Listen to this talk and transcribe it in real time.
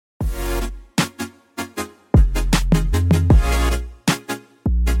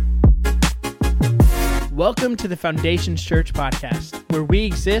Welcome to the Foundations Church podcast, where we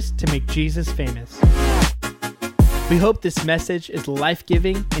exist to make Jesus famous. We hope this message is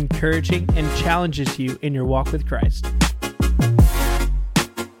life-giving, encouraging, and challenges you in your walk with Christ.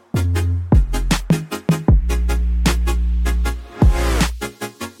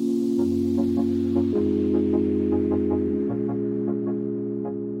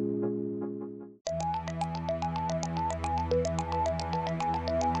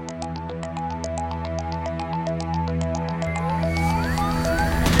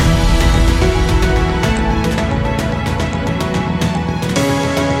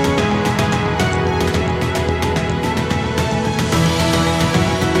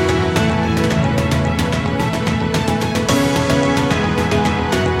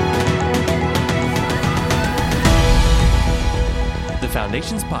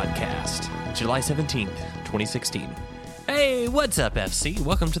 Foundations Podcast, July 17th, 2016. Hey, what's up, FC?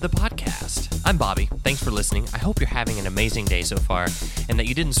 Welcome to the podcast. I'm Bobby. Thanks for listening. I hope you're having an amazing day so far and that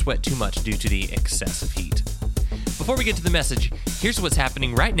you didn't sweat too much due to the excessive heat. Before we get to the message, here's what's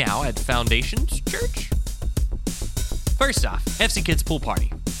happening right now at Foundations Church. First off, FC Kids Pool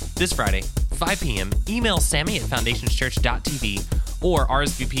Party. This Friday, 5 p.m., email Sammy at foundationschurch.tv or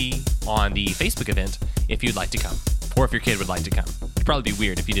RSVP on the Facebook event if you'd like to come, or if your kid would like to come. It'd probably be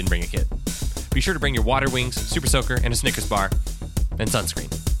weird if you didn't bring a kid. Be sure to bring your water wings, super soaker, and a Snickers bar, and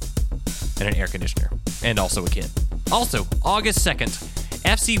sunscreen, and an air conditioner, and also a kid. Also, August 2nd,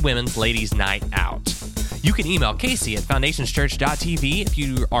 FC Women's Ladies Night Out. You can email Casey at foundationschurch.tv if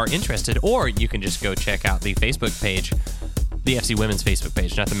you are interested, or you can just go check out the Facebook page, the FC Women's Facebook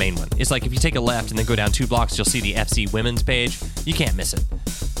page, not the main one. It's like if you take a left and then go down 2 blocks, you'll see the FC Women's page. You can't miss it.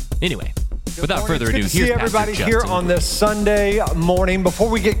 Anyway. Without further ado, here's Pastor everybody Justin here on this Sunday morning. Before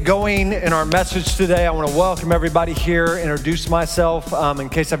we get going in our message today, I want to welcome everybody here, introduce myself in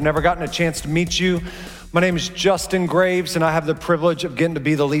case I've never gotten a chance to meet you. My name is Justin Graves, and I have the privilege of getting to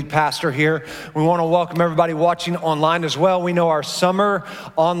be the lead pastor here. We want to welcome everybody watching online as well. We know our summer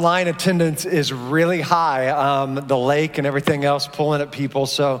online attendance is really high, the lake and everything else pulling at people,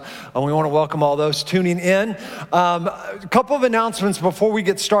 so we want to welcome all those tuning in. A couple of announcements before we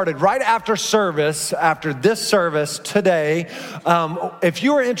get started. Right after service, after this service today, if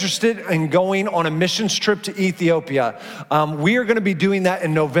you are interested in going on a missions trip to Ethiopia, we are going to be doing that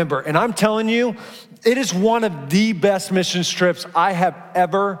in November, and I'm telling you, it is one of the best missions trips I have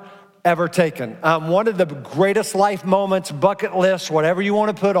ever taken. One of the greatest life moments, bucket list, whatever you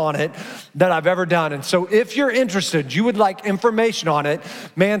want to put on it, that I've ever done. And so if you're interested, you would like information on it,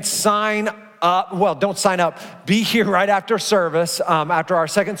 man, sign up. Well, don't sign up. Be here right after service, after our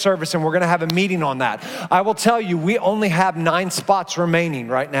second service, and we're going to have a meeting on that. I will tell you, we only have 9 spots remaining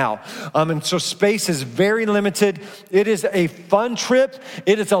right now. And so space is very limited. It is a fun trip.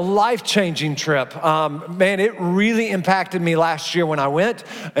 It is a life-changing trip. Man, it really impacted me last year when I went.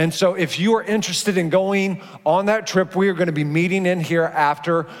 And so if you are interested in going on that trip, we are going to be meeting in here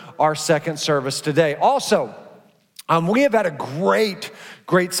after our second service today. Also, we have had a great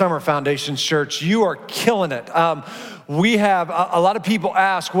summer, Foundations Church. You are killing it. We have a lot of people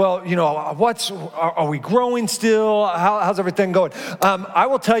ask, well, you know, are we growing still? How's everything going? I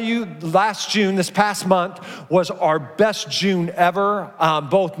will tell you, last June, this past month, was our best June ever,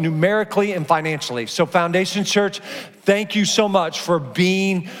 both numerically and financially. So Foundations Church, thank you so much for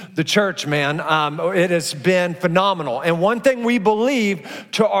being the church, man. It has been phenomenal. And one thing we believe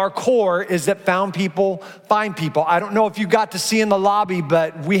to our core is that found people find people. I don't know if you got to see in the lobby,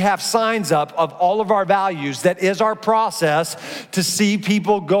 but we have signs up of all of our values. That is our process to see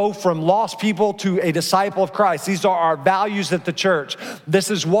people go from lost people to a disciple of Christ. These are our values at the church. This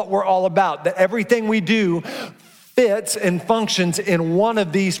is what we're all about, that everything we do fits and functions in one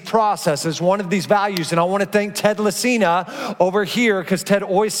of these processes, one of these values. And I want to thank Ted Lucina over here, because Ted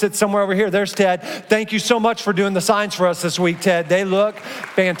always sits somewhere over here. There's Ted. Thank you so much for doing the signs for us this week, Ted. They look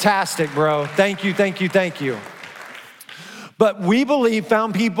fantastic, bro. Thank you. But we believe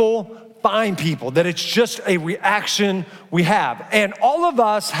found people find people, that it's just a reaction we have. And all of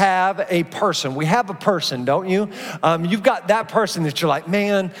us have a person. We have a person, don't you? You've got that person that you're like,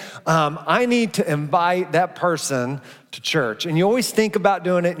 man, I need to invite that person to church. And you always think about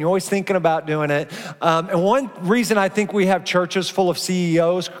doing it, and you're always thinking about doing it. And one reason I think we have churches full of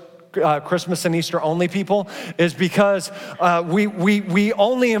CEOs, Christmas and Easter only people, is because we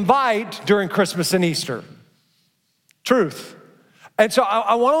only invite during Christmas and Easter. Truth. And so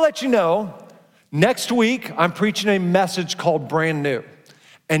I want to let you know, next week I'm preaching a message called Brand New.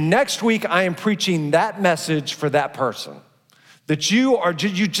 And next week I am preaching that message for that person. that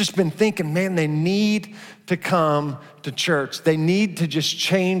you've just been thinking, man, they need to come to church. They need to just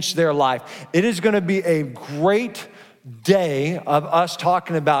change their life. It is gonna be a great day of us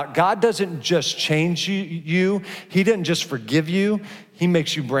talking about God doesn't just change you. He doesn't just forgive you. He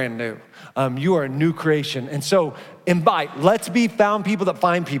makes you brand new. You are a new creation. And so invite, let's be found people that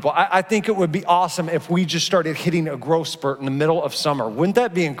find people. I think it would be awesome if we just started hitting a growth spurt in the middle of summer. Wouldn't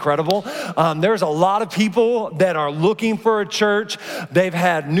that be incredible? There's a lot of people that are looking for a church. They've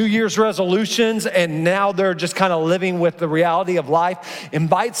had New Year's resolutions and now they're just kind of living with the reality of life.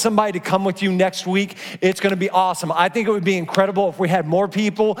 Invite somebody to come with you next week. It's gonna be awesome. I think it would be incredible if we had more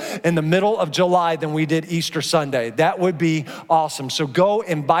people in the middle of July than we did Easter Sunday. That would be awesome. So go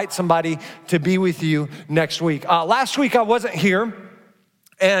invite somebody to be with you next week. Last week I wasn't here,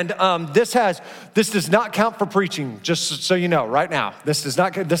 and this does not count for preaching, just so you know right now. This is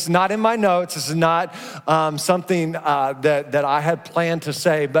not in my notes. This is not something that I had planned to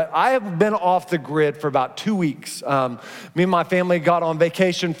say, but I have been off the grid for about 2 weeks. Me and my family got on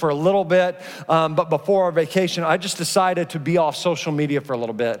vacation for a little bit, but before our vacation, I just decided to be off social media for a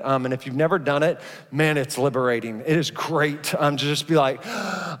little bit. And if you've never done it, man, it's liberating. It is great to just be like,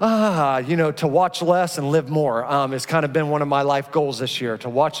 to watch less and live more. It's kind of been one of my life goals this year,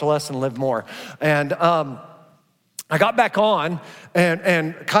 to watch less and live more. And I got back on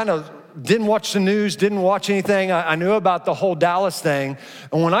and kind of didn't watch the news, didn't watch anything. I knew about the whole Dallas thing.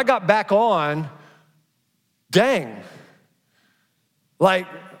 And when I got back on, dang, like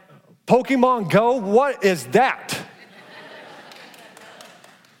Pokemon Go, what is that?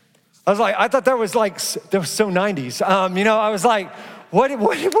 I thought that was so 90s. I was like, what is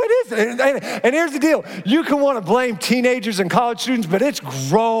it? And here's the deal. You can want to blame teenagers and college students, but it's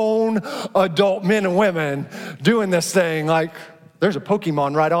grown adult men and women doing this thing. Like, there's a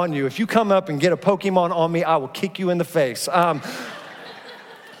Pokemon right on you. If you come up and get a Pokemon on me, I will kick you in the face. But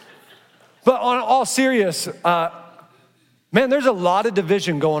on all serious, man, there's a lot of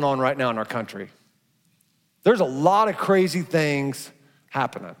division going on right now in our country. There's a lot of crazy things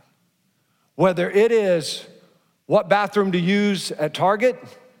happening. Whether it is what bathroom to use at Target,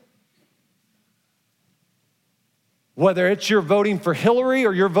 whether it's you're voting for Hillary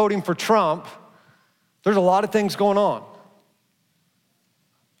or you're voting for Trump, there's a lot of things going on.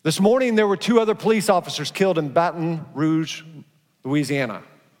 This morning, there were 2 other police officers killed in Baton Rouge, Louisiana.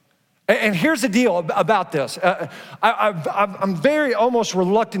 And here's the deal about this. I'm very almost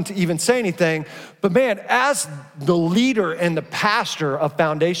reluctant to even say anything, but man, as the leader and the pastor of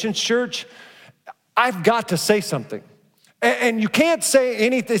Foundations Church, I've got to say something. And you can't say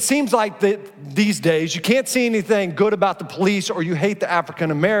anything. It seems like that these days, you can't say anything good about the police or you hate the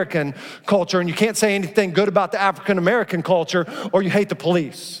African-American culture, and you can't say anything good about the African-American culture or you hate the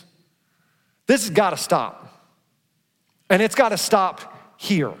police. This has got to stop. And it's got to stop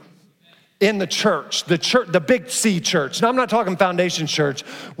here in the church, the Big C church. Now, I'm not talking Foundation Church.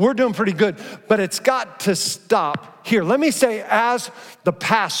 We're doing pretty good, but it's got to stop here. Let me say, as the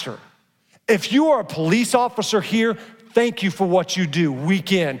pastor, if you are a police officer here, thank you for what you do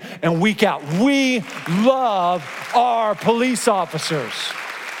week in and week out. We love our police officers.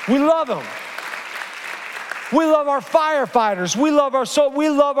 We love them. We love our firefighters. We love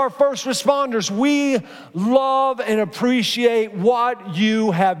our first responders. We love and appreciate what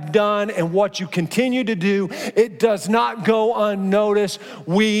you have done and what you continue to do. It does not go unnoticed.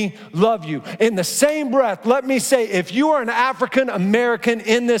 We love you. In the same breath, let me say, if you are an African American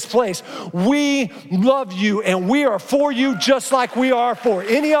in this place, we love you and we are for you just like we are for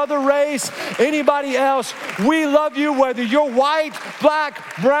any other race, anybody else. We love you whether you're white,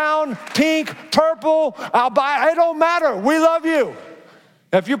 black, brown, pink, purple, it don't matter. We love you.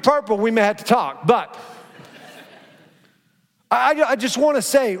 If you're purple, we may have to talk. But I just want to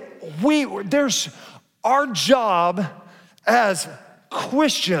say, there's our job as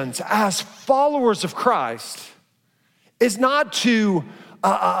Christians, as followers of Christ, is not to,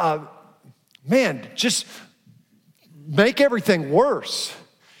 just make everything worse.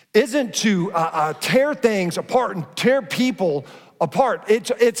 Isn't to tear things apart and tear people apart.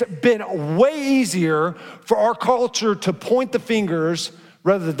 It's been way easier for our culture to point the fingers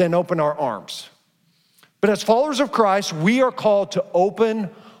rather than open our arms. But as followers of Christ, we are called to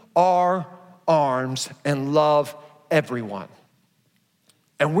open our arms and love everyone.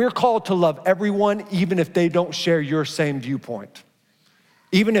 And we're called to love everyone even if they don't share your same viewpoint.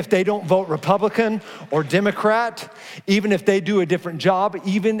 Even if they don't vote Republican or Democrat, even if they do a different job,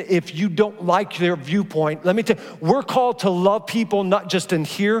 even if you don't like their viewpoint, let me tell you, we're called to love people not just in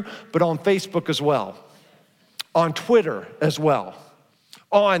here, but on Facebook as well, on Twitter as well,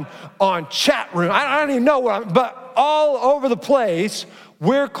 on chat room. I don't even know but all over the place,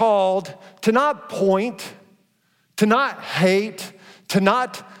 we're called to not point, to not hate, to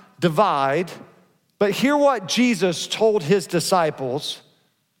not divide, but hear what Jesus told his disciples,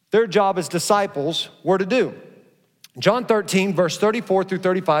 their job as disciples were to do. John 13, verse 34 through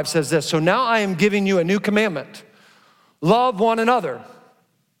 35 says this, so now I am giving you a new commandment. Love one another.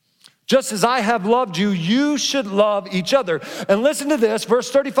 Just as I have loved you, you should love each other. And listen to this, verse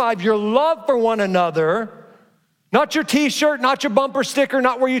 35, your love for one another, not your t-shirt, not your bumper sticker,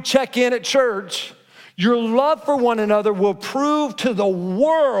 not where you check in at church. Your love for one another will prove to the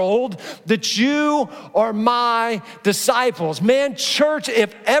world that you are my disciples. Man, church,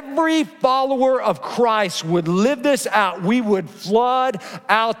 if every follower of Christ would live this out, we would flood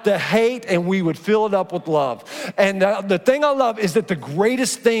out the hate and we would fill it up with love. And the thing I love is that the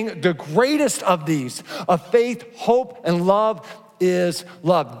greatest of these, of faith, hope, and love, is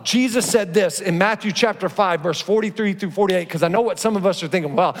love. Jesus said this in Matthew chapter 5, verse 43 through 48, because I know what some of us are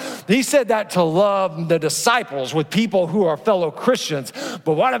thinking, well, he said that to love the disciples with people who are fellow Christians,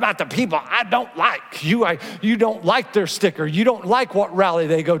 but what about the people I don't like? You don't like their sticker. You don't like what rally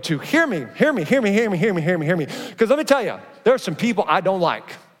they go to. Hear me, because let me tell you, there are some people I don't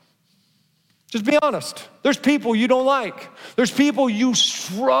like. Just be honest. There's people you don't like. There's people you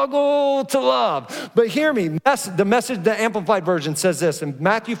struggle to love. But hear me, the message, the Amplified Version says this in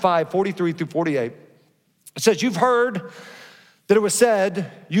Matthew 5, 43 through 48. It says, you've heard that it was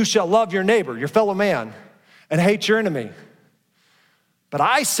said, you shall love your neighbor, your fellow man, and hate your enemy. But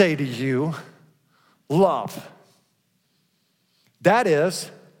I say to you, love. That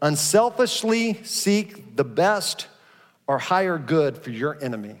is, unselfishly seek the best or higher good for your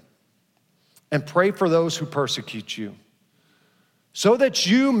enemy. And pray for those who persecute you, so that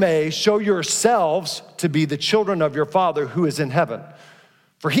you may show yourselves to be the children of your Father who is in heaven.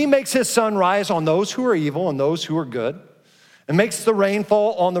 For he makes his sun rise on those who are evil and those who are good, and makes the rain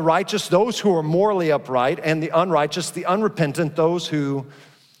fall on the righteous, those who are morally upright, and the unrighteous, the unrepentant, those who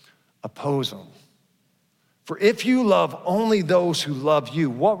oppose him. For if you love only those who love you,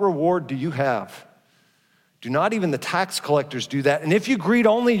 what reward do you have? Do not even the tax collectors do that? And if you greet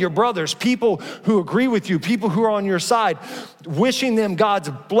only your brothers, people who agree with you, people who are on your side, wishing them God's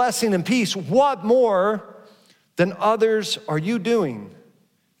blessing and peace, what more than others are you doing?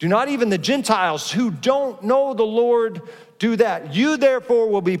 Do not even the Gentiles who don't know the Lord do that? You therefore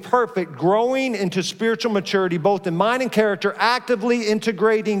will be perfect, growing into spiritual maturity, both in mind and character, actively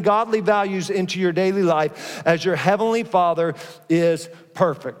integrating godly values into your daily life as your heavenly Father is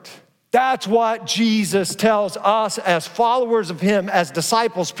perfect. That's what Jesus tells us as followers of him, as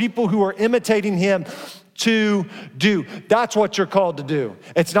disciples, people who are imitating him, to do. That's what you're called to do.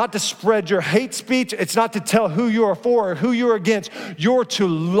 It's not to spread your hate speech. It's not to tell who you are for or who you're against. You're to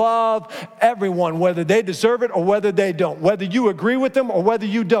love everyone, whether they deserve it or whether they don't, whether you agree with them or whether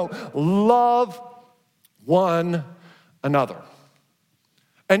you don't. Love one another.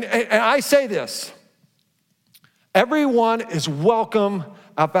 And I say this, everyone is welcome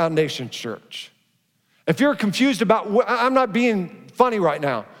at Foundation Church. If you're confused about, I'm not being funny right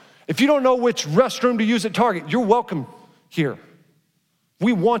now. If you don't know which restroom to use at Target, you're welcome here.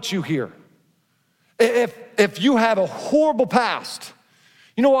 We want you here. If you have a horrible past,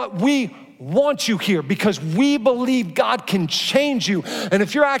 you know what? We want you here because we believe God can change you. And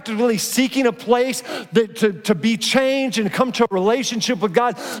if you're actively seeking a place to be changed and come to a relationship with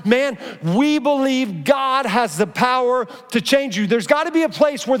God, man, we believe God has the power to change you. There's got to be a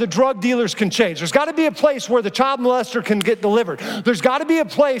place where the drug dealers can change. There's got to be a place where the child molester can get delivered. There's got to be a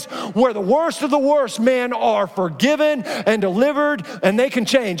place where the worst of the worst, man, are forgiven and delivered and they can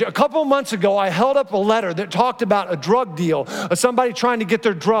change. A couple of months ago, I held up a letter that talked about a drug deal, somebody trying to get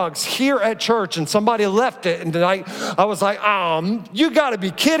their drugs here at church, and somebody left it, and I was like, you gotta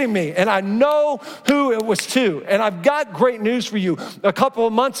be kidding me. And I know who it was to. And I've got great news for you. A couple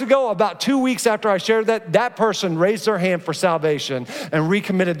of months ago, about 2 weeks after I shared that person raised their hand for salvation and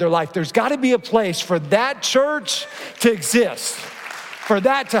recommitted their life. There's gotta be a place for that church to exist, for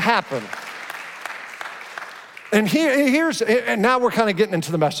that to happen. And now we're kind of getting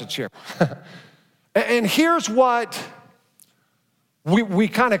into the message here. And here's what we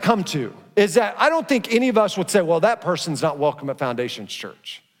kind of come to, is that I don't think any of us would say, well, that person's not welcome at Foundations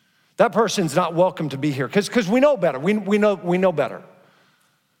Church. That person's not welcome to be here, because we know better. We know better.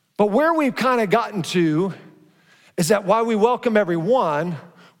 But where we've kind of gotten to is that while we welcome everyone,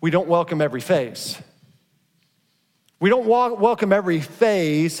 we don't welcome every face. We don't welcome every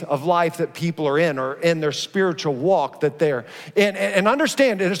phase of life that people are in or in their spiritual walk that they're in. And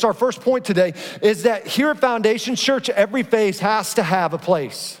understand, and it's our first point today, is that here at Foundation Church, every phase has to have a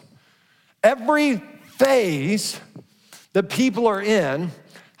place. Every phase that people are in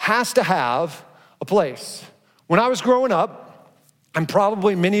has to have a place. When I was growing up, and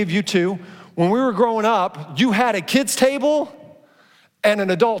probably many of you too, when we were growing up, you had a kids' table and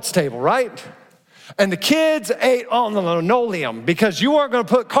an adults' table, right? And the kids ate on the linoleum because you weren't gonna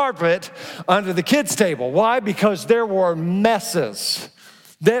put carpet under the kids' table. Why? Because there were messes.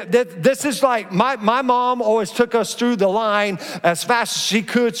 This is like, my mom always took us through the line as fast as she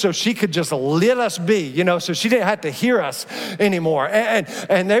could so she could just let us be, so she didn't have to hear us anymore.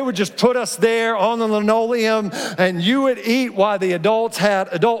 And they would just put us there on the linoleum and you would eat while the adults had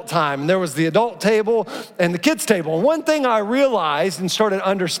adult time. And there was the adult table and the kids table. And one thing I realized and started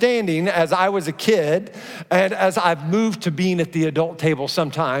understanding as I was a kid and as I've moved to being at the adult table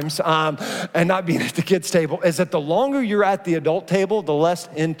sometimes and not being at the kids table is that the longer you're at the adult table, the less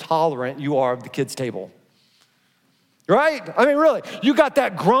intolerant you are of the kids' table. Right? I mean, really, you got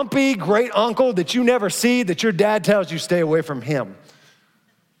that grumpy great uncle that you never see that your dad tells you stay away from him.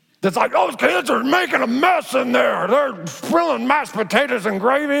 That's like, those kids are making a mess in there. They're spilling mashed potatoes and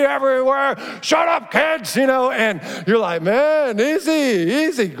gravy everywhere. Shut up, kids, and you're like, man,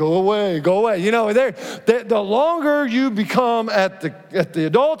 easy, go away. The longer you become at the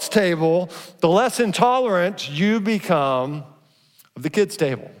adults' table, the less intolerant you become of the kids'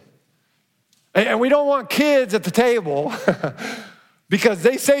 table. And we don't want kids at the table because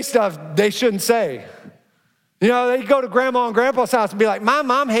they say stuff they shouldn't say. They go to grandma and grandpa's house and be like, my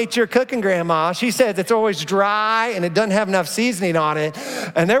mom hates your cooking, grandma. She says it's always dry and it doesn't have enough seasoning on it.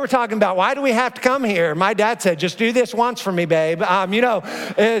 And they were talking about, why do we have to come here? My dad said, just do this once for me, babe.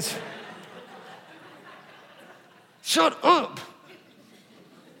 Shut up.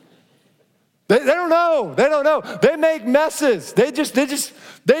 They don't know. They make messes. They just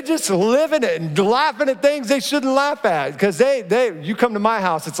live in it and laughing at things they shouldn't laugh at. Because you come to my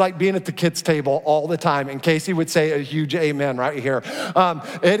house, it's like being at the kids' table all the time. And Casey would say a huge amen right here.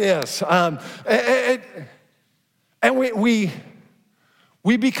 It is. And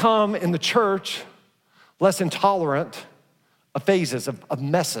we become in the church less intolerant of phases, of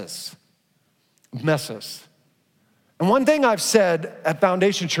messes. And one thing I've said at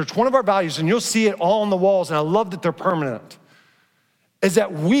Foundation Church, one of our values, and you'll see it all on the walls, and I love that they're permanent, is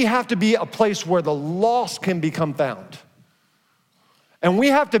that we have to be a place where the lost can become found. And we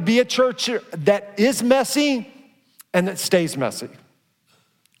have to be a church that is messy and that stays messy.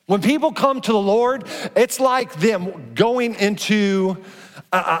 When people come to the Lord, it's like them going into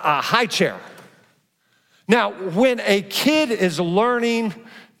a high chair. Now, when a kid is learning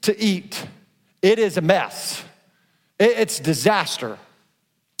to eat, it is a mess. It's disaster.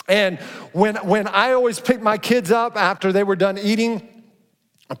 And when I always pick my kids up after they were done eating,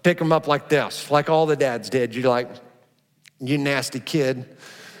 I pick them up like this, like all the dads did. You're like, you nasty kid.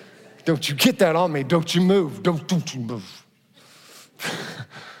 Don't you get that on me. Don't you move. Don't you move.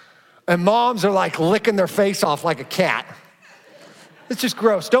 And moms are like licking their face off like a cat. It's just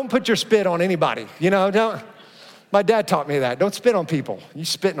gross. Don't put your spit on anybody. Don't. My dad taught me that. Don't spit on people. You're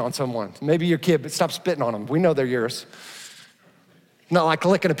spitting on someone. Maybe your kid, but stop spitting on them. We know they're yours. Not like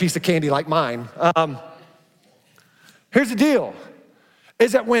licking a piece of candy like mine. Here's the deal,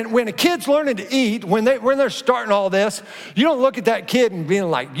 is that when a kid's learning to eat, when they're starting all this, you don't look at that kid and being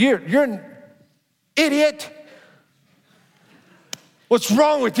like, you're an idiot. What's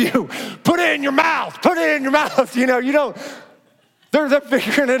wrong with you? Put it in your mouth. Put it in your mouth. You don't. They're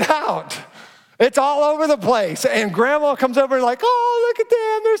figuring it out. It's all over the place. And grandma comes over and like, oh, look at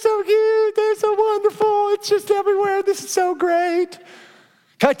them. They're so cute. They're so wonderful. It's just everywhere. This is so great.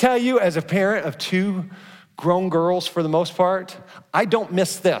 Can I tell you, as a parent of two grown girls for the most part, I don't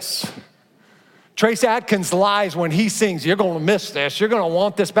miss this. Trace Adkins lies when he sings, you're going to miss this. You're going to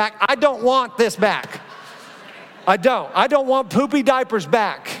want this back. I don't want this back. I don't. I don't want poopy diapers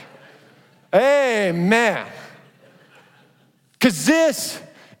back. Amen. Because this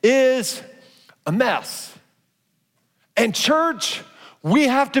is a mess. And church, we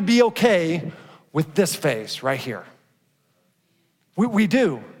have to be okay with this phase right here. We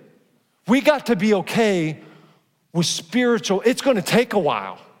do. We got to be okay with spiritual. It's going to take a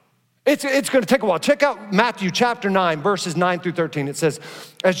while. It's going to take a while. Check out Matthew chapter 9, verses 9 through 13. It says,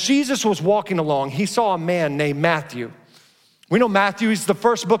 as Jesus was walking along, he saw a man named Matthew. We know Matthew, he's the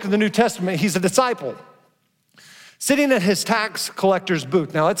first book of the New Testament. He's a disciple. sitting at his tax collector's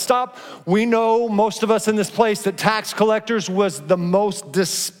booth. Now let's stop. We know, most of us in this place, that tax collectors was the most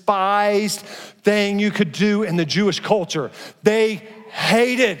despised thing you could do in the Jewish culture. They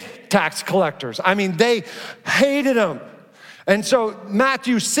hated tax collectors. I mean, they hated them. And so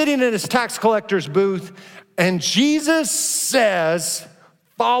Matthew's sitting at his tax collector's booth, and Jesus says,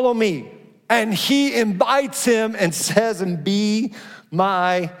 "Follow me." And he invites him and says, "And be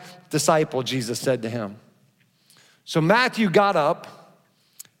my disciple," Jesus said to him. So Matthew got up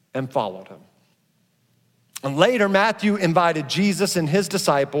and followed him. And later, Matthew invited Jesus and his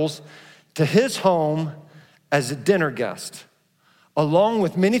disciples to his home as a dinner guest, along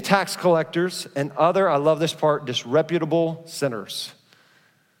with many tax collectors and other, I love this part, disreputable sinners.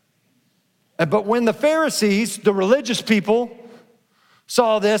 But when the Pharisees, the religious people,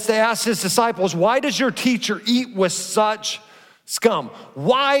 saw this, they asked his disciples, "Why does your teacher eat with such scum?"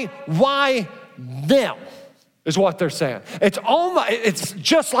 Why them? Is what they're saying. It's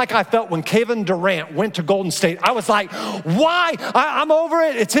just like I felt when Kevin Durant went to Golden State. I was like, why? I'm over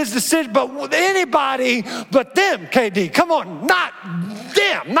it. It's his decision, but anybody but them, KD. Come on, not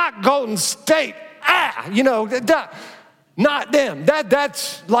them, not Golden State. Not them.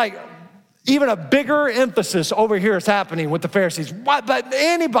 That's like even a bigger emphasis over here is happening with the Pharisees. Why? But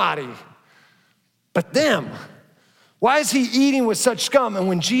anybody but them. Why is he eating with such scum? And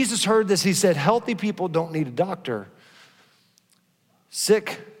when Jesus heard this, he said, "Healthy people don't need a doctor.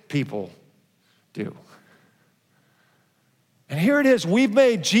 Sick people do." And here it is. We've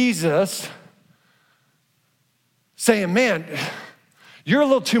made Jesus saying, "Man, you're a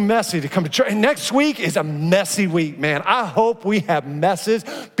little too messy to come to church." And next week is a messy week, man. I hope we have messes.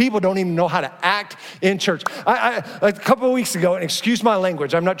 People don't even know how to act in church. A couple of weeks ago, and excuse my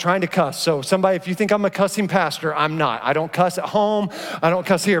language, I'm not trying to cuss. So somebody, if you think I'm a cussing pastor, I'm not. I don't cuss at home. I don't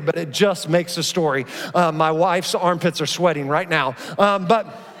cuss here, but it just makes the story. My wife's armpits are sweating right now.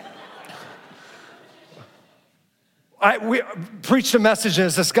 We preached a message, and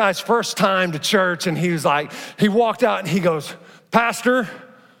it's this guy's first time to church, and he walked out and he goes, "Pastor,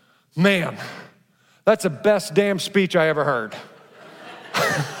 man, that's the best damn speech I ever heard."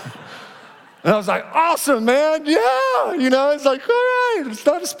 And I was like, "Awesome, man, yeah." It's like, all right, it's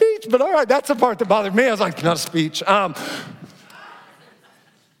not a speech, but all right. That's the part that bothered me. I was like, not a speech.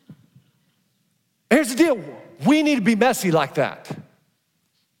 Here's the deal. We need to be messy like that.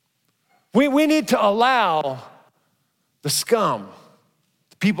 We need to allow the scum,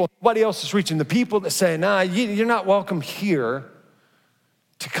 the people nobody else is reaching, the people that say, "Nah, you're not welcome here,"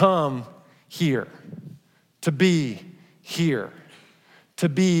 to come here, to be here, to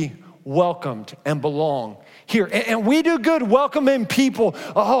be welcomed and belong here. And we do good welcoming people.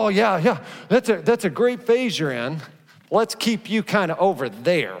 "Oh, yeah, that's a great phase you're in. Let's keep you kind of over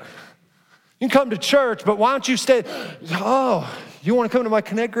there. You can come to church, but why don't you stay? Oh, you want to come to my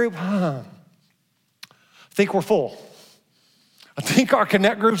Connect group? I think we're full. I think our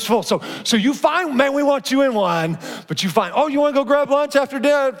Connect group's full. So you find, man, we want you in one, but you find, oh, you want to go grab lunch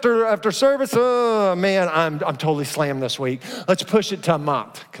after service? Oh, man, I'm totally slammed this week. Let's push it to a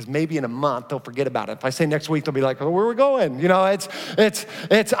month, because maybe in a month they'll forget about it. If I say next week, they'll be like, oh, where are we going?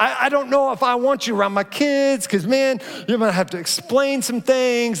 I don't know if I want you around my kids, because, man, you're going to have to explain some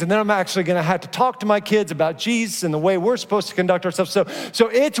things, and then I'm actually going to have to talk to my kids about Jesus and the way we're supposed to conduct ourselves. So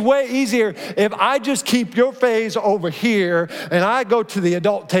it's way easier if I just keep your phase over here, and I go to the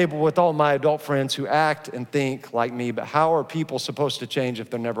adult table with all my adult friends who act and think like me. But how are people supposed to change if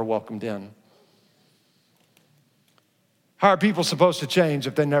they're never welcomed in? How are people supposed to change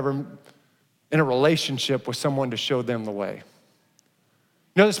if they're never in a relationship with someone to show them the way?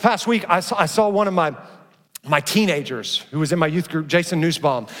 This past week, I saw one of my teenagers who was in my youth group, Jason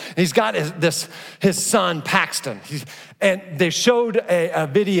Nussbaum. He's got his son, Paxton. And they showed a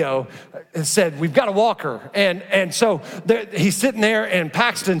video and said, we've got a walker. And so he's sitting there, and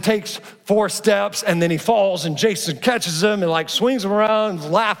Paxton takes 4 steps, and then he falls, and Jason catches him and swings him around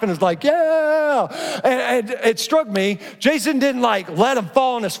and laughing. Is like, yeah. And it struck me, Jason didn't let him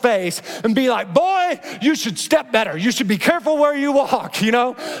fall on his face and be like, boy, you should step better. You should be careful where you walk,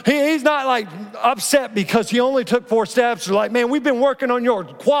 He's not upset because he only took 4 steps. Or man, we've been working on your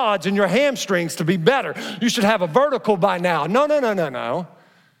quads and your hamstrings to be better. You should have a vertical by now. No.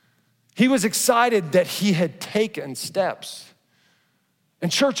 He was excited that he had taken steps. In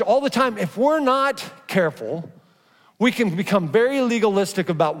church, all the time, if we're not careful, we can become very legalistic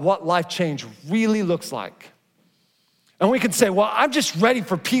about what life change really looks like. And we can say, well, I'm just ready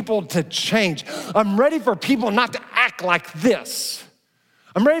for people to change. I'm ready for people not to act like this.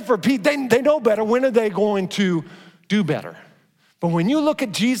 I'm ready for people, they know better. When are they going to do better? But when you look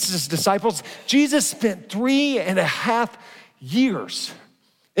at Jesus' disciples, Jesus spent 3.5 years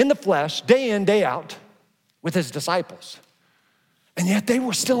in the flesh, day in, day out, with his disciples. And yet they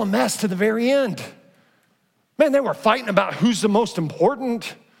were still a mess to the very end. Man, they were fighting about who's the most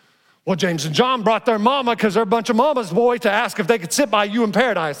important. Well, James and John brought their mama because they're a bunch of mama's boys to ask if they could sit by you in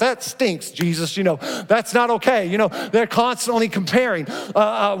paradise. That stinks, Jesus. That's not okay. They're constantly comparing.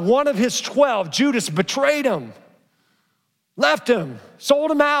 One of his 12, Judas, betrayed him, left him,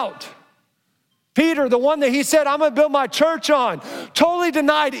 sold him out. Peter, the one that he said, I'm going to build my church on, totally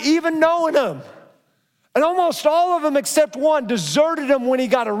denied even knowing him. And almost all of them except one deserted him when he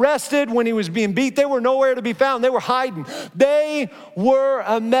got arrested, when he was being beat. They were nowhere to be found. They were hiding. They were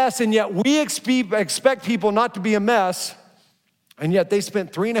a mess, and yet we expect people not to be a mess, and yet they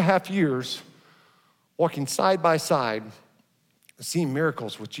spent 3.5 years walking side by side, seeing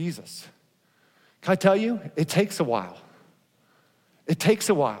miracles with Jesus. Can I tell you, it takes a while. It takes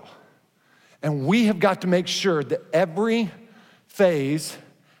a while. And we have got to make sure that every phase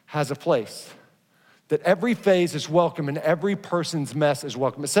has a place. That every phase is welcome and every person's mess is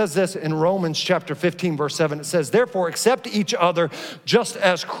welcome. It says this in Romans chapter 15, verse 7. It says, therefore, accept each other just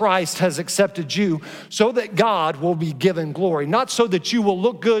as Christ has accepted you, so that God will be given glory. Not so that you will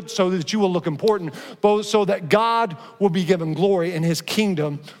look good, so that you will look important, but so that God will be given glory and his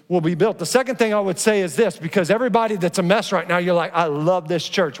kingdom will be built. The second thing I would say is this, because everybody that's a mess right now, you're like, I love this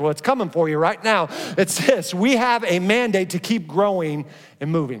church. Well, it's coming for you right now. It's this: we have a mandate to keep growing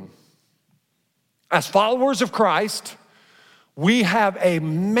and moving. As followers of Christ, we have a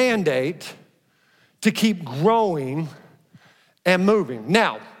mandate to keep growing and moving.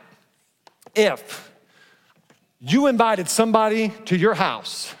 Now, if you invited somebody to your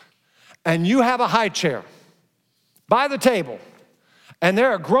house and you have a high chair by the table and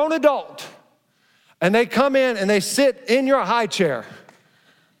they're a grown adult and they come in and they sit in your high chair,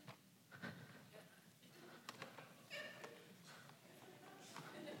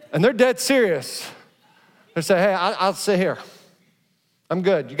 and they're dead serious, they say, hey, I'll sit here. I'm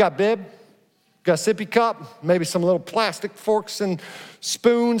good. You got bib? Got a sippy cup? Maybe some little plastic forks and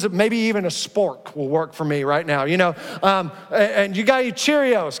spoons. Maybe even a spork will work for me right now, And you got your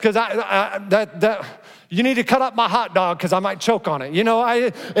Cheerios, because you need to cut up my hot dog because I might choke on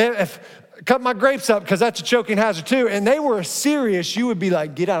it. Cut my grapes up because that's a choking hazard too. And they were serious. You would be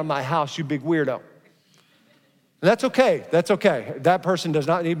like, get out of my house, you big weirdo. And that's okay. That's okay. That person does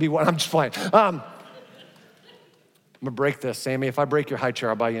not need to be one. I'm just playing. I'm gonna break this, Sammy. If I break your high chair,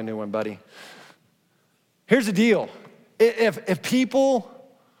 I'll buy you a new one, buddy. Here's the deal. If people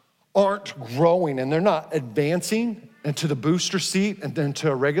aren't growing and they're not advancing into the booster seat and then to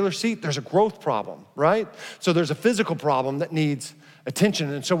a regular seat, there's a growth problem, right? So there's a physical problem that needs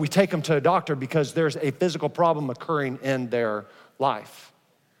attention. And so we take them to a doctor because there's a physical problem occurring in their life.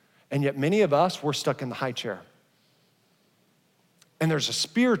 And yet many of us, we're stuck in the high chair. And there's a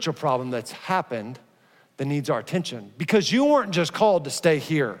spiritual problem that's happened that needs our attention, because you weren't just called to stay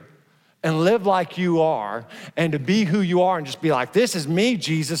here and live like you are and to be who you are and just be like, this is me,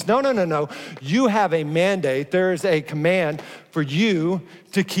 Jesus. No. You have a mandate. There is a command for you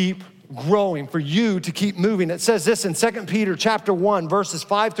to keep growing, for you to keep moving. It says this in 2 Peter chapter 1, verses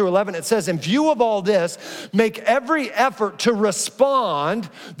 5 through 11. It says, in view of all this, make every effort to respond,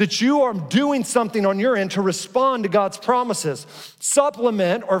 that you are doing something on your end to respond to God's promises.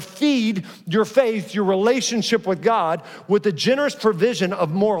 Supplement or feed your faith, your relationship with God, with the generous provision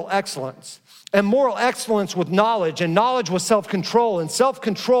of moral excellence. And moral excellence with knowledge, and knowledge with self-control, and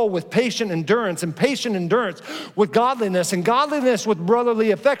self-control with patient endurance, and patient endurance with godliness, and godliness with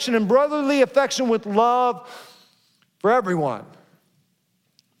brotherly affection, and brotherly affection with love for everyone.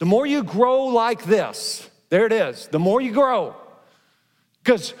 The more you grow like this, there it is, the more you grow,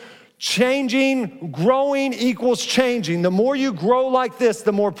 because growing equals changing. The more you grow like this,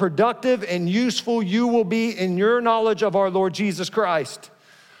 the more productive and useful you will be in your knowledge of our Lord Jesus Christ.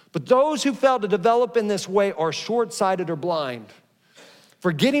 But those who fail to develop in this way are short-sighted or blind,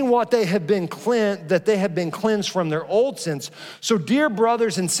 forgetting what they have been cleansed from their old sins. So dear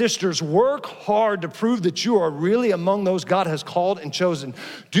brothers and sisters, work hard to prove that you are really among those God has called and chosen.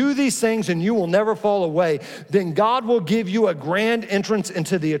 Do these things and you will never fall away. Then God will give you a grand entrance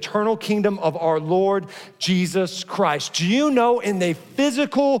into the eternal kingdom of our Lord Jesus Christ. Do you know in the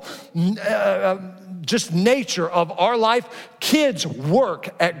physical just nature of our life, kids work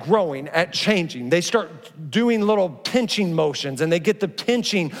at growing, at changing. They start doing little pinching motions, and they get the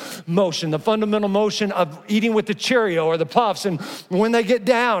pinching motion, the fundamental motion of eating with the Cheerio or the Puffs. And when they get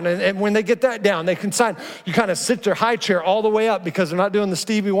down, and when they get that down, they can you kind of sit their high chair all the way up because they're not doing the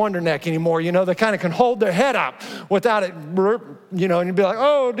Stevie Wonder neck anymore. You know, they kind of can hold their head up without it, you know, and you'd be like,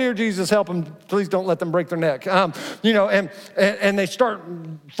 oh, dear Jesus, help them. Please don't let them break their neck. You know, and they start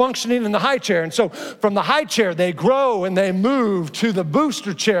functioning in the high chair. And so from the high chair, they grow and they move to the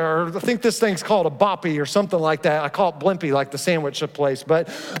booster chair. I think this thing's called a boppy or something like that. I call it blimpy, like the sandwich place. But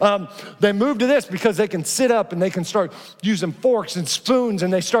they move to this because they can sit up and they can start using forks and spoons,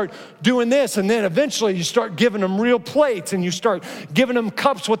 and they start doing this. And then eventually you start giving them real plates, and you start giving them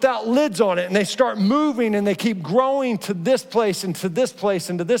cups without lids on it, and they start moving, and they keep growing to this place and to this place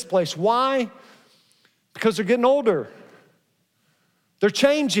and to this place. Why? Because they're getting older. They're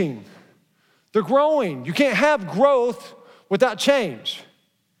changing. They're growing. You can't have growth without change.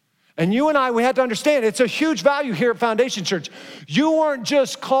 And you and I, we had to understand it's a huge value here at Foundation Church. You aren't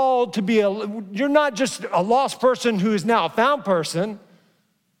just called to be you're not just a lost person who is now a found person.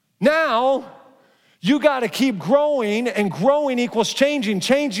 Now, you got to keep growing, and growing equals changing.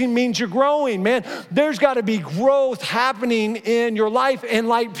 Changing means you're growing, man. There's got to be growth happening in your life. And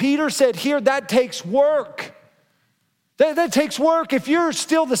like Peter said here, that takes work. That takes work. If you're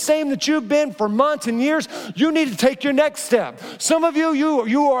still the same that you've been for months and years, you need to take your next step. Some of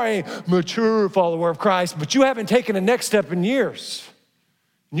you are a mature follower of Christ, but you haven't taken a next step in years.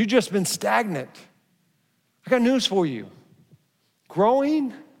 And you've just been stagnant. I got news for you.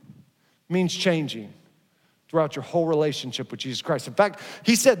 Growing means changing throughout your whole relationship with Jesus Christ. In fact,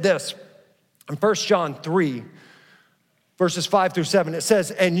 he said this in 1 John 3, verses 5 through 7. It says,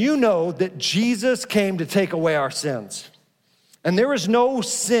 and you know that Jesus came to take away our sins, and there is no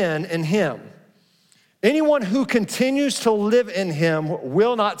sin in him. Anyone who continues to live in him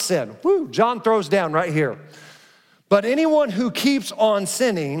will not sin. Woo, John throws down right here. But anyone who keeps on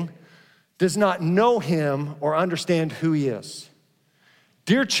sinning does not know him or understand who he is.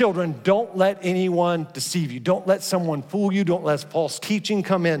 Dear children, don't let anyone deceive you. Don't let someone fool you. Don't let false teaching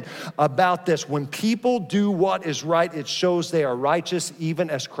come in about this. When people do what is right, it shows they are righteous, even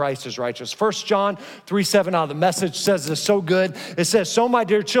as Christ is righteous. 1 John 3:7 out of the Message says this so good. It says, so my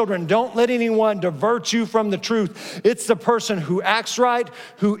dear children, don't let anyone divert you from the truth. It's the person who acts right,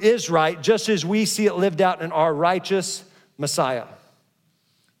 who is right, just as we see it lived out in our righteous Messiah.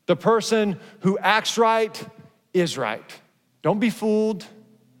 The person who acts right is right. Don't be fooled.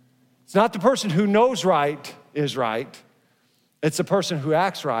 It's not the person who knows right is right. It's the person who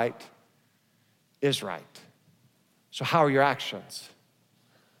acts right is right. So how are your actions?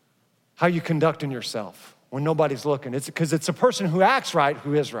 How are you conducting yourself when nobody's looking? It's because it's the person who acts right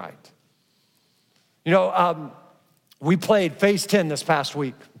who is right. You know, we played Phase 10 this past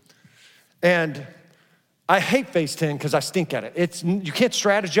week. And I hate Phase 10 because I stink at it. You can't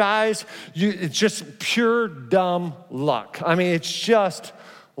strategize. It's just pure dumb luck. I mean, it's just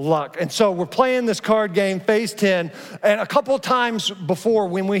luck. And so we're playing this card game, Phase 10, and a couple of times before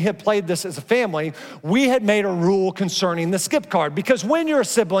when we had played this as a family, we had made a rule concerning the skip card. Because when you're a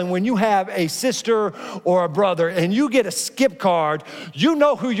sibling, when you have a sister or a brother and you get a skip card, you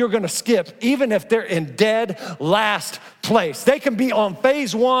know who you're gonna skip, even if they're in dead last place. They can be on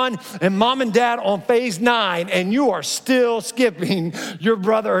Phase 1 and mom and dad on Phase 9, and you are still skipping your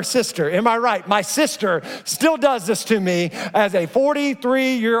brother or sister. Am I right? My sister still does this to me as a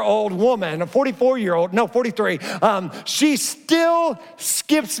 43-year-old woman, a 44-year-old, no, 43. She still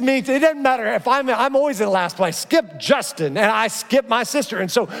skips me. It doesn't matter if I'm always in last place. Skip Justin, and I skip my sister.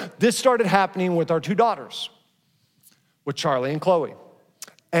 And so this started happening with our two daughters, with Charlie and Chloe.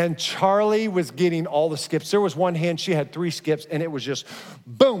 And Charlie was getting all the skips. There was one hand, she had 3 skips, and it was just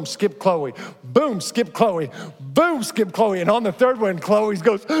boom, skip Chloe, boom, skip Chloe, boom, skip Chloe. And on the third one, Chloe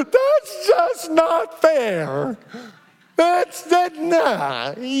goes, that's just not fair. That's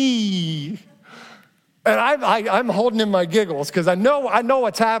not. And I'm holding in my giggles because I know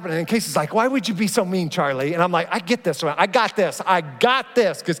what's happening. And Casey's like, why would you be so mean, Charlie? And I'm like, I get this one. I got this.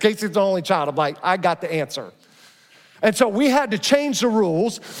 Because Casey's the only child. I'm like, I got the answer. And so we had to change the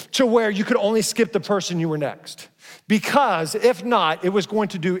rules to where you could only skip the person you were next. Because if not, it was going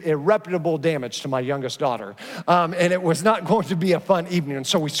to do irreparable damage to my youngest daughter. And it was not going to be a fun evening. And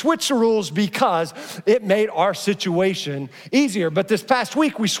so we switched the rules because it made our situation easier. But this past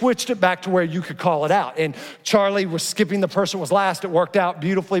week, we switched it back to where you could call it out. And Charlie was skipping the person who was last. It worked out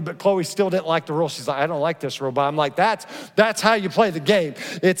beautifully, but Chloe still didn't like the rule. She's like, I don't like this rule. But I'm like, that's how you play the game.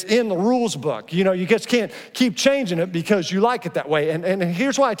 It's in the rules book. You know, you just can't keep changing it because you like it that way. And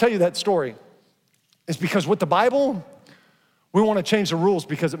here's why I tell you that story. is because with the Bible, we want to change the rules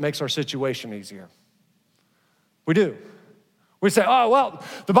because it makes our situation easier. We do. We say, oh, well,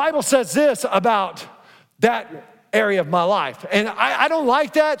 the Bible says this about that area of my life. And I don't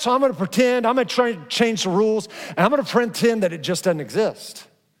like that, so I'm gonna pretend, I'm gonna try to change the rules, and I'm gonna pretend that it just doesn't exist.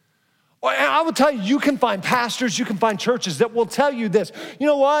 Well, and I will tell you, you can find pastors, you can find churches that will tell you this. You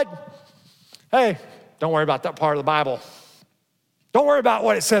know what? Hey, don't worry about that part of the Bible. Don't worry about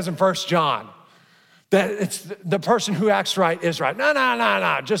what it says in 1 John, that it's the person who acts right is right.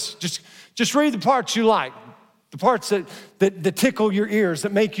 No. Just read the parts you like. The parts that tickle your ears,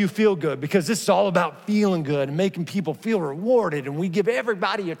 that make you feel good, because this is all about feeling good and making people feel rewarded, and we give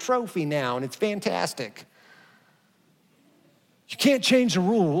everybody a trophy now, and it's fantastic. You can't change the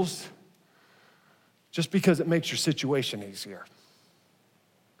rules just because it makes your situation easier.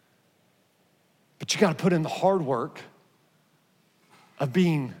 But you gotta put in the hard work of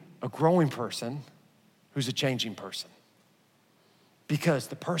being a growing person who's a changing person. Because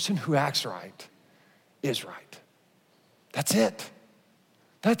the person who acts right is right. That's it.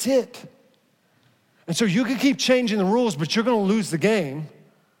 That's it. And so you can keep changing the rules, but you're gonna lose the game.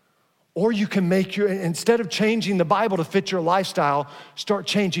 Or you can instead of changing the Bible to fit your lifestyle, start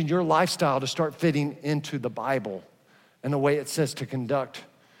changing your lifestyle to start fitting into the Bible and the way it says to conduct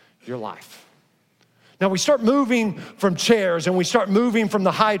your life. Now we start moving from chairs, and we start moving from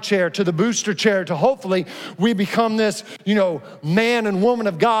the high chair to the booster chair, to hopefully we become this, man and woman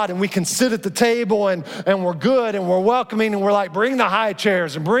of God, and we can sit at the table and we're good and we're welcoming, and we're like, bring the high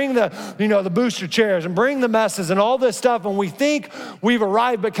chairs and bring the booster chairs and bring the messes and all this stuff, and we think we've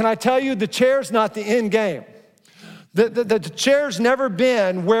arrived. But can I tell you, the chair's not the end game. The chair's never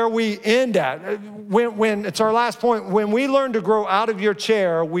been where we end at. When it's our last point, when we learn to grow out of your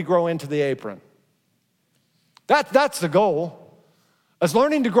chair, we grow into the apron. That's the goal, is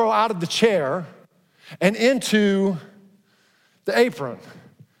learning to grow out of the chair and into the apron.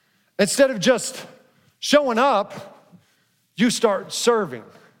 Instead of just showing up, you start serving.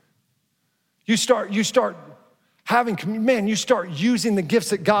 You start you start using the gifts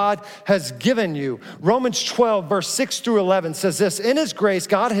that God has given you. Romans 12, verse 6 through 11 says this: in his grace,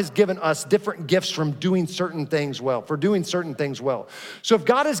 God has given us different gifts for doing certain things well. So if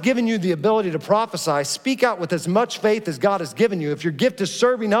God has given you the ability to prophesy, speak out with as much faith as God has given you. If your gift is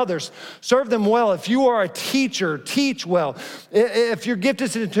serving others, serve them well. If you are a teacher, teach well. If your gift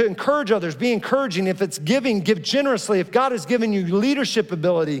is to encourage others, be encouraging. If it's giving, give generously. If God has given you leadership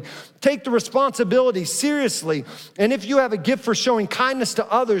ability, take the responsibility seriously. And if you have a gift for showing kindness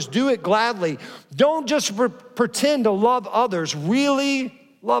to others, do it gladly. Don't just pretend to love others, really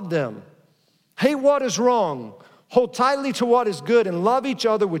love them. Hate what is wrong, hold tightly to what is good, and love each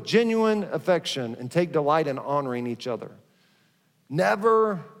other with genuine affection, and take delight in honoring each other.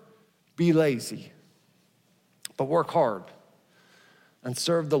 Never be lazy, but work hard and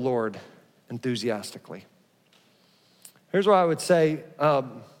serve the Lord enthusiastically. Here's what I would say.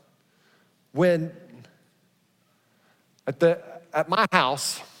 At my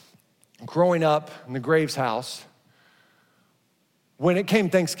house, growing up in the Graves house, when it came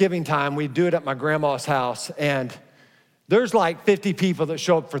Thanksgiving time, we'd do it at my grandma's house, and there's like 50 people that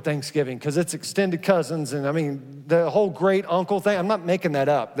show up for Thanksgiving because it's extended cousins, and the whole great uncle thing, I'm not making that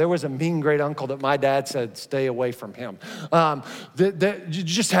up. There was a mean great uncle that my dad said, stay away from him. You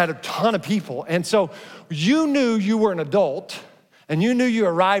just had a ton of people, and so you knew you were an adult, and you knew you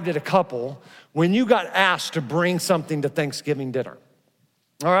arrived at a couple when you got asked to bring something to Thanksgiving dinner.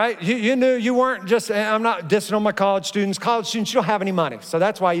 All right, you knew you weren't just, I'm not dissing on my college students. College students, you don't have any money, so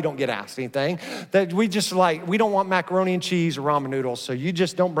that's why you don't get asked anything. That we don't want macaroni and cheese or ramen noodles, so you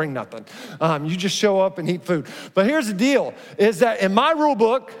just don't bring nothing. You just show up and eat food. But here's the deal, is that in my rule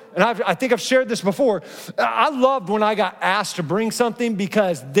book, and I think I've shared this before, I loved when I got asked to bring something,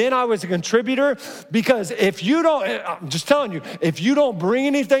 because then I was a contributor. Because if you don't, I'm just telling you, if you don't bring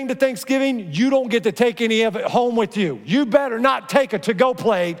anything to Thanksgiving, you don't get to take any of it home with you. You better not take a to-go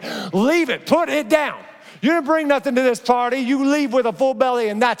plate. Leave it, put it down. You didn't bring nothing to this party. You leave with a full belly,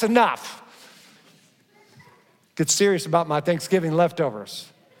 and that's enough. Get serious about my Thanksgiving leftovers.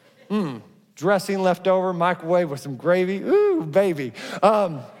 Dressing left over, microwave with some gravy. Ooh, baby.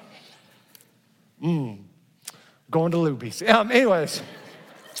 Going to Luby's. Anyways.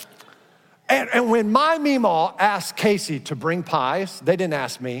 And when my Meemaw asked Casey to bring pies, they didn't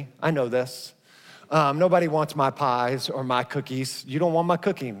ask me. I know this. Nobody wants my pies or my cookies. You don't want my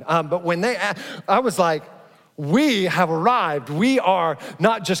cooking. But when they asked, I was like, we have arrived. We are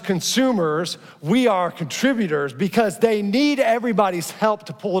not just consumers, we are contributors, because they need everybody's help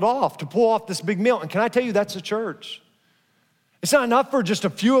to pull it off, to pull off this big meal. And can I tell you, that's the church. It's not enough for just a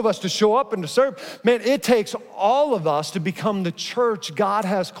few of us to show up and to serve. Man, it takes all of us to become the church God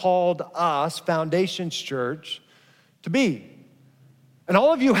has called us, Foundations Church, to be. And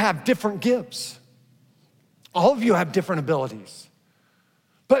all of you have different gifts. All of you have different abilities.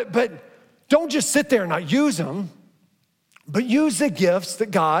 But don't just sit there and not use them, but use the gifts that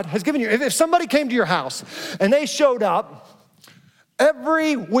God has given you. If somebody came to your house and they showed up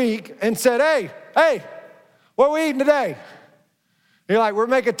every week and said, hey, what are we eating today? You're like, we're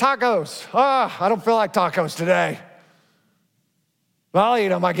making tacos. I don't feel like tacos today. Well, I'll eat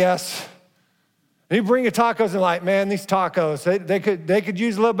them, I guess. And you bring your tacos and like, man, these tacos, they could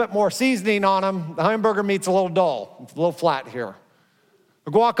use a little bit more seasoning on them. The hamburger meat's a little dull. It's a little flat here.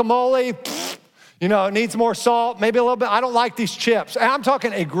 The guacamole, it needs more salt, maybe a little bit. I don't like these chips. And I'm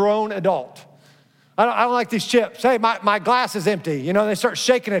talking a grown adult. I don't like these chips. Hey, my glass is empty. They start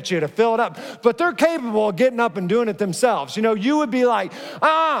shaking at you to fill it up. But they're capable of getting up and doing it themselves. You would be like,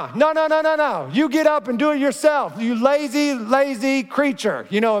 no. You get up and do it yourself. You lazy creature.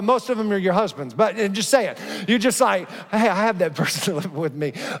 And most of them are your husbands. But just say it. You're just like, hey, I have that person living with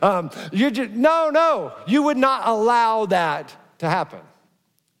me. No. You would not allow that to happen.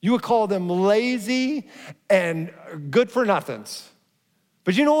 You would call them lazy and good for nothings.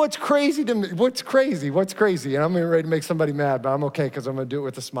 But you know what's crazy to me? What's crazy? And I'm ready to make somebody mad, but I'm okay because I'm going to do it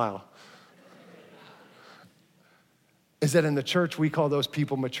with a smile. Is that in the church, we call those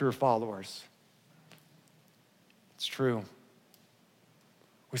people mature followers. It's true.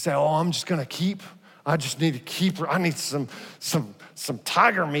 We say, I'm just going to keep. I just need to keep. I need some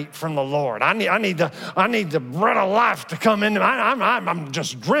tiger meat from the Lord. I need the bread of life to come in. I'm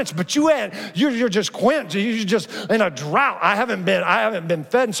just drenched, but you're just quenched. You're just in a drought. I haven't been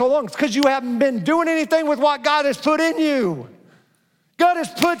fed in so long. It's because you haven't been doing anything with what God has put in you. God has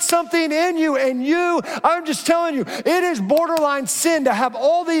put something in you, and I'm just telling you, it is borderline sin to have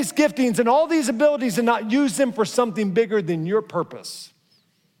all these giftings and all these abilities and not use them for something bigger than your purpose.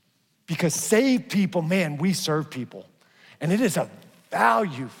 Because saved people, man, we serve people. And it is a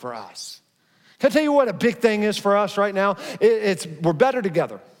value for us. Can I tell you what a big thing is for us right now? We're better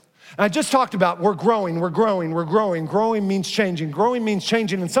together. And I just talked about we're growing. Growing means changing. Growing means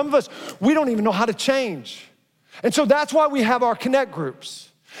changing. And some of us, we don't even know how to change. And so that's why we have our connect groups.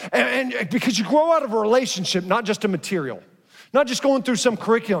 And because you grow out of a relationship, not just a material. Not just going through some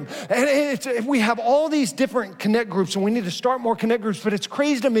curriculum. And we have all these different connect groups, and we need to start more connect groups, but it's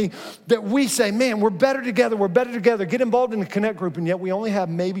crazy to me that we say, man, we're better together, get involved in the connect group, and yet we only have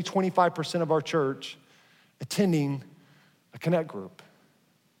maybe 25% of our church attending a connect group.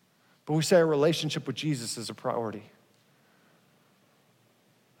 But we say our relationship with Jesus is a priority.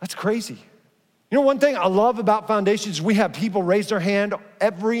 That's crazy. One thing I love about Foundations, we have people raise their hand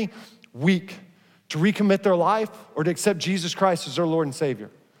every week to recommit their life or to accept Jesus Christ as their Lord and Savior.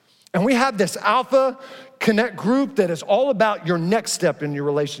 And we have this Alpha Connect group that is all about your next step in your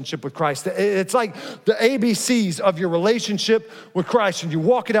relationship with Christ. It's like the ABCs of your relationship with Christ, and you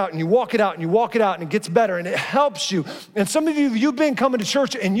walk it out, and you walk it out, and you walk it out, and it gets better, and it helps you. And some of you've been coming to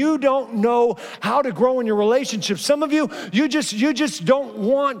church, and you don't know how to grow in your relationship. Some of you just don't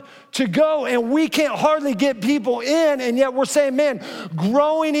want to go, and we can't hardly get people in, and yet we're saying, man,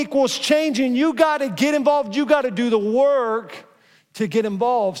 growing equals changing. You got to get involved. You got to do the work to get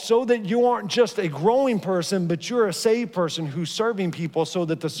involved so that you aren't just a growing person, but you're a saved person who's serving people so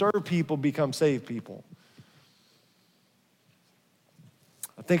that the served people become saved people.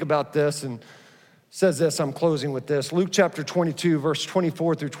 I think about this and says this, I'm closing with this. Luke chapter 22, verse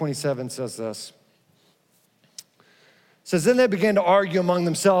 24 through 27 says this. It says, then they began to argue among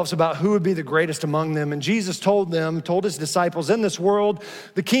themselves about who would be the greatest among them. And Jesus told his disciples, in this world,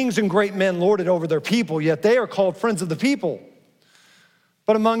 the kings and great men lord it over their people, yet they are called friends of the people.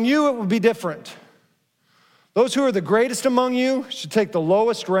 But among you, it will be different. Those who are the greatest among you should take the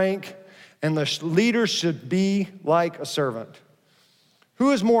lowest rank, and the leaders should be like a servant.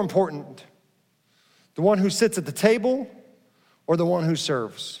 Who is more important? The one who sits at the table or the one who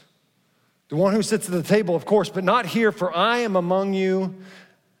serves? The one who sits at the table, of course, but not here, for I am among you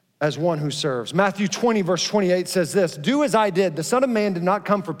as one who serves. Matthew 20, verse 28 says this, do as I did. The Son of Man did not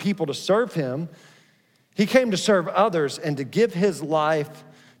come for people to serve him. He came to serve others and to give his life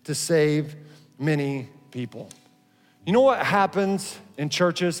to save many people. You know what happens in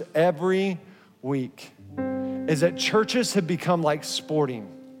churches every week is that churches have become like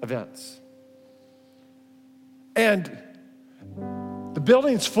sporting events. And the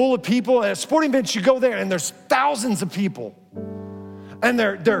building's full of people. At sporting events, you go there and there's thousands of people. And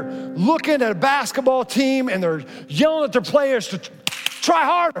they're looking at a basketball team and they're yelling at their players to Try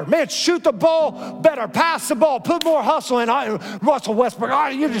harder. Man, shoot the ball better. Pass the ball. Put more hustle in. Russell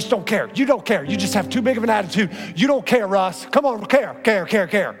Westbrook, you just don't care. You don't care. You just have too big of an attitude. You don't care, Russ. Come on,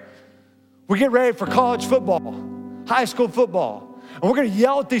 care. We get ready for college football, high school football. And we're going to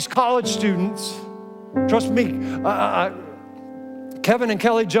yell at these college students. Trust me, Kevin and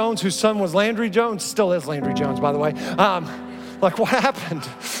Kelly Jones, whose son was Landry Jones, still is Landry Jones, by the way. Like, what happened?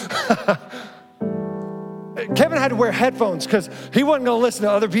 Kevin had to wear headphones because he wasn't going to listen to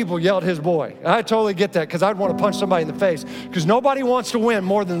other people yell at his boy. I totally get that because I'd want to punch somebody in the face because nobody wants to win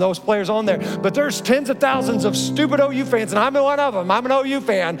more than those players on there. But there's tens of thousands of stupid OU fans, and I'm one of them. I'm an OU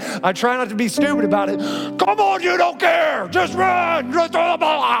fan. I try not to be stupid about it. Come on, you don't care. Just run. Just throw the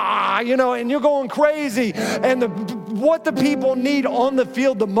ball. You know, and you're going crazy. And what the people need on the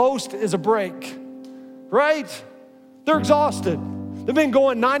field the most is a break, right? They're exhausted. They've been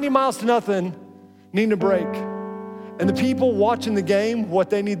going 90 miles to nothing, needing a break. And the people watching the game, what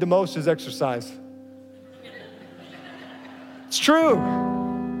they need the most is exercise. It's true.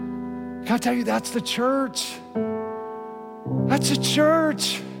 I gotta tell you, that's the church. That's the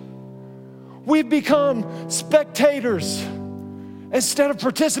church. We've become spectators instead of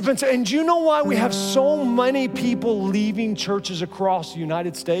participants. And do you know why we have so many people leaving churches across the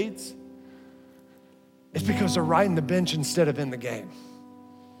United States? It's because they're riding the bench instead of in the game.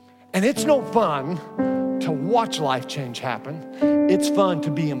 And it's no fun to watch life change happen. It's fun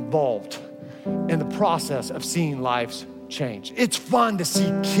to be involved in the process of seeing lives change. It's fun to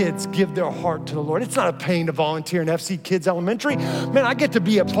see kids give their heart to the Lord. It's not a pain to volunteer in FC Kids Elementary. Man, I get to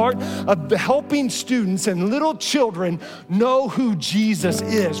be a part of helping students and little children know who Jesus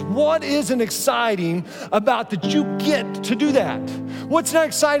is. What isn't exciting about that you get to do that? What's not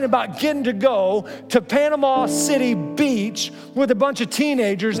exciting about getting to go to Panama City Beach with a bunch of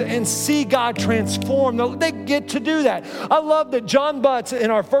teenagers and see God transform? They get to do that. I love that John Butts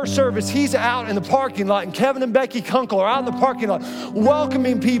in our first service, he's out in the parking lot, and Kevin and Becky Kunkel are out in the parking lot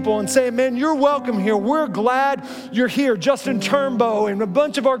welcoming people and saying, man, you're welcome here. We're glad you're here. Justin Turnbow and a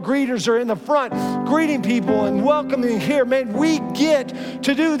bunch of our greeters are in the front greeting people and welcoming here. Man, we get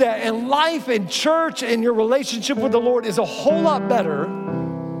to do that. And life in church and your relationship with the Lord is a whole lot better,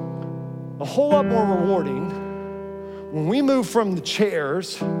 a whole lot more rewarding when we move from the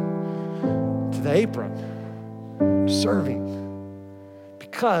chairs to the apron, to serving.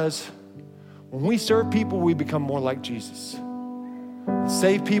 Because when we serve people, we become more like Jesus.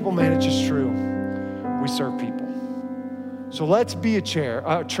 Save people, man, it's just true. We serve people. So let's be a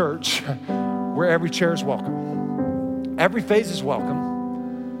church where every chair is welcome. Every phase is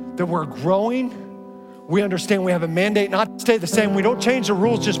welcome. That we're growing. We understand we have a mandate not to stay the same. We don't change the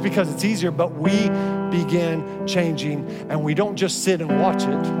rules just because it's easier, but we begin changing. And we don't just sit and watch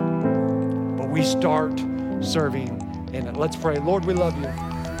it, but we start serving in it. Let's pray. Lord, we love you.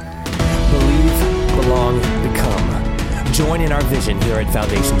 Believe, belong, become. Join in our vision here at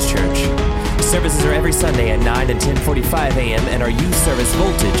Foundations Church. Services are every Sunday at 9 and 10:45 a.m. and our youth service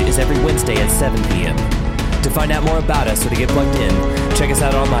Voltage is every Wednesday at 7 p.m. To find out more about us or to get plugged in, check us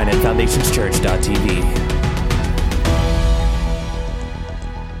out online at foundationschurch.tv.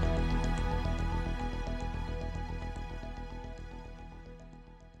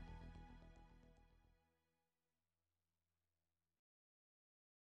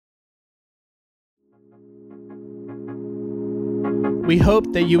 We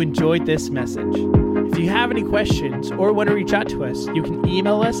hope that you enjoyed this message. If you have any questions or want to reach out to us, you can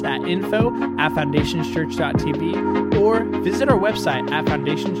email us at info@foundationschurch.tv or visit our website at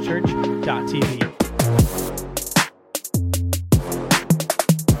foundationschurch.tv.